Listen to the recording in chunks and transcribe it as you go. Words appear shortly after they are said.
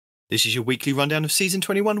This is your weekly rundown of Season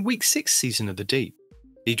 21, Week 6, Season of the Deep.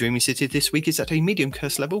 The Dreaming City this week is at a medium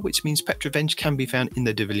curse level, which means Petrovenge can be found in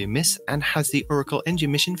the Devilian Mist and has the Oracle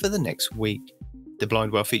Engine mission for the next week. The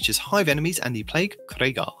Blind Well features Hive enemies and the Plague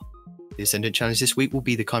Krieger. The Ascendant challenge this week will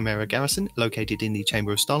be the Chimera Garrison, located in the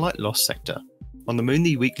Chamber of Starlight Lost Sector. On the Moon,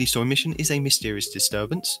 the weekly story mission is a mysterious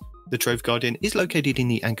disturbance. The Trove Guardian is located in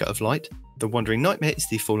the Anchor of Light. The Wandering Nightmare is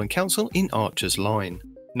the Fallen Council in Archer's Line.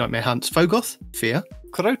 Nightmare hunts Fogoth, Fear,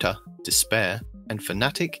 Crota, Despair, and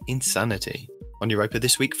Fanatic, Insanity. On Europa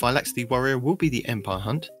this week, Phylax the Warrior will be the Empire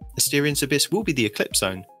Hunt, Asterian's Abyss will be the Eclipse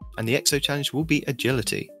Zone, and the Exo Challenge will be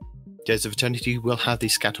Agility. Days of Eternity will have the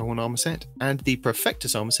Scatterhorn armor set, and the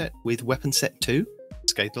Perfectus armor set with Weapon Set 2,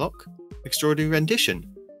 Skatelock, Extraordinary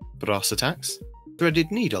Rendition, Brass Attacks,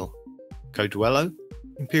 Threaded Needle, Code Dwello,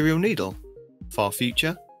 Imperial Needle, Far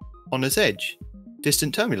Future, Honor's Edge,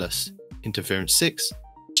 Distant Terminus, Interference 6,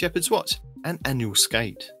 Shepherd's Watch, and Annual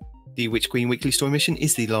Skate. The Witch Queen weekly story mission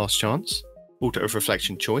is The Last Chance, Altar of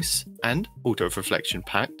Reflection Choice, and Altar of Reflection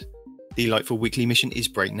Pact. The Lightfall weekly mission is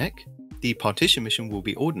Breakneck, the Partition mission will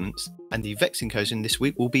be Ordnance, and the Vex incursion this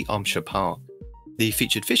week will be Armshire Park. The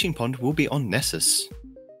featured fishing pond will be on Nessus.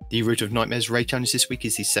 The Root of Nightmares raid challenge this week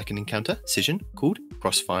is the second encounter, Scission, called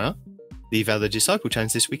Crossfire. The Veil the Disciple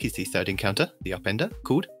challenge this week is the third encounter, the Upender,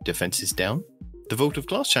 called Defenses Down. The Vault of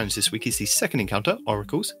Glass challenge this week is the second encounter,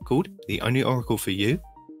 Oracles, called The Only Oracle for You.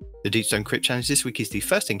 The Deepstone Crypt challenge this week is the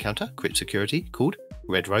first encounter, Crypt Security, called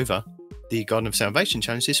Red Rover. The Garden of Salvation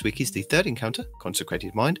challenge this week is the third encounter,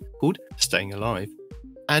 Consecrated Mind, called Staying Alive.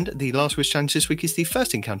 And the Last Wish challenge this week is the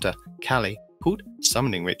first encounter, Kali, called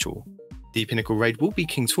Summoning Ritual. The Pinnacle raid will be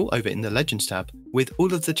Kingsfall over in the Legends tab, with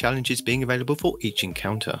all of the challenges being available for each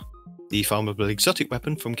encounter. The farmable exotic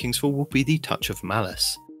weapon from Kingsfall will be the Touch of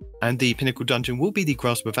Malice. And the Pinnacle dungeon will be the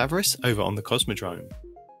Grasp of Avarice over on the Cosmodrome.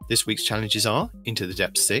 This week's challenges are Into the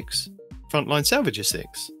Depths 6, Frontline Salvager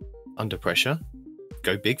 6, Under Pressure,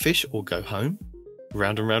 Go Big Fish or Go Home,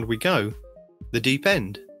 Round and Round We Go, The Deep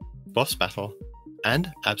End, Boss Battle,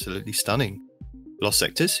 and Absolutely Stunning. Lost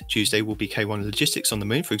Sectors, Tuesday will be K1 Logistics on the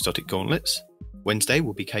Moon for exotic gauntlets, Wednesday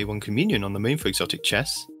will be K1 Communion on the Moon for exotic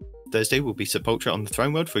chests, Thursday will be Sepultura on the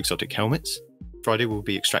Throne World for exotic helmets, Friday will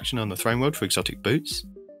be Extraction on the Throne World for exotic boots,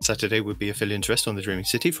 Saturday will be Aphelios Rest on the Dreaming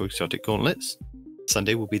City for exotic gauntlets,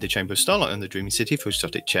 Sunday will be the Chamber of Starlight on the Dreaming City for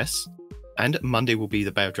exotic chests, and Monday will be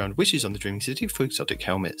the Bay of Drowned Wishes on the Dreaming City for exotic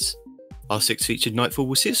helmets. Our sixth featured Nightfall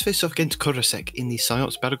will see us face off against Korosek in the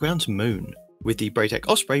PsiOps Battlegrounds Moon, with the Braytech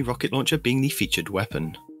Osprey rocket launcher being the featured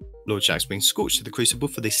weapon. Lord Shaxx brings Scorch to the Crucible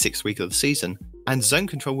for the 6th week of the season, and Zone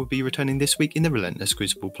Control will be returning this week in the Relentless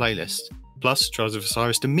Crucible playlist. Plus, Trials of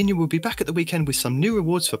Osiris Dominion will be back at the weekend with some new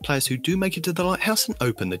rewards for players who do make it to the Lighthouse and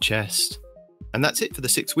open the chest. And that's it for the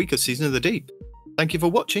 6th week of Season of the Deep. Thank you for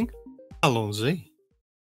watching. Allons-y.